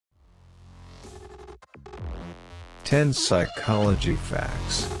10 psychology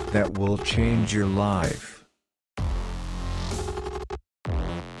facts that will change your life.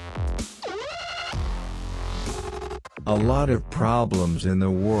 A lot of problems in the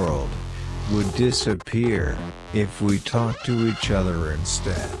world would disappear if we talked to each other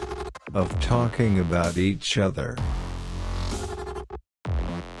instead of talking about each other.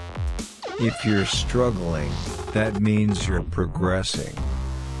 If you're struggling, that means you're progressing.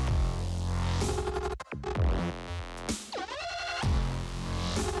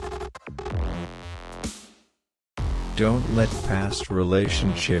 Don't let past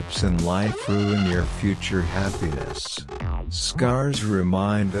relationships in life ruin your future happiness. Scars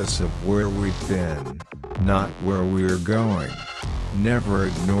remind us of where we've been, not where we're going. Never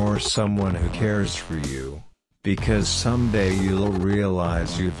ignore someone who cares for you, because someday you'll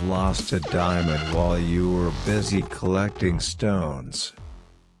realize you've lost a diamond while you were busy collecting stones.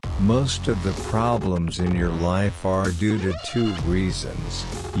 Most of the problems in your life are due to two reasons: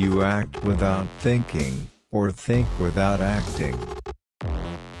 you act without thinking, or think without acting.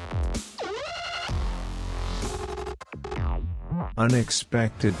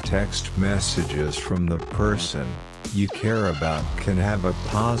 Unexpected text messages from the person you care about can have a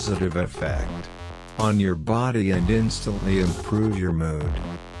positive effect on your body and instantly improve your mood.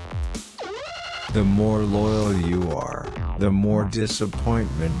 The more loyal you are, the more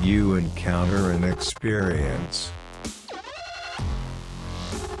disappointment you encounter and experience.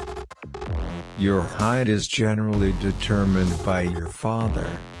 Your height is generally determined by your father.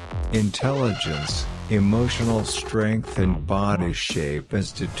 Intelligence, emotional strength and body shape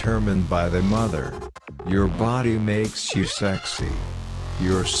is determined by the mother. Your body makes you sexy.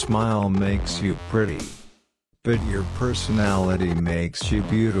 Your smile makes you pretty. But your personality makes you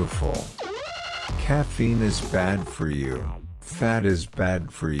beautiful. Caffeine is bad for you. Fat is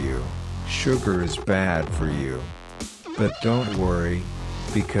bad for you. Sugar is bad for you. But don't worry,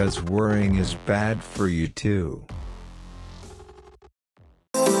 because worrying is bad for you too.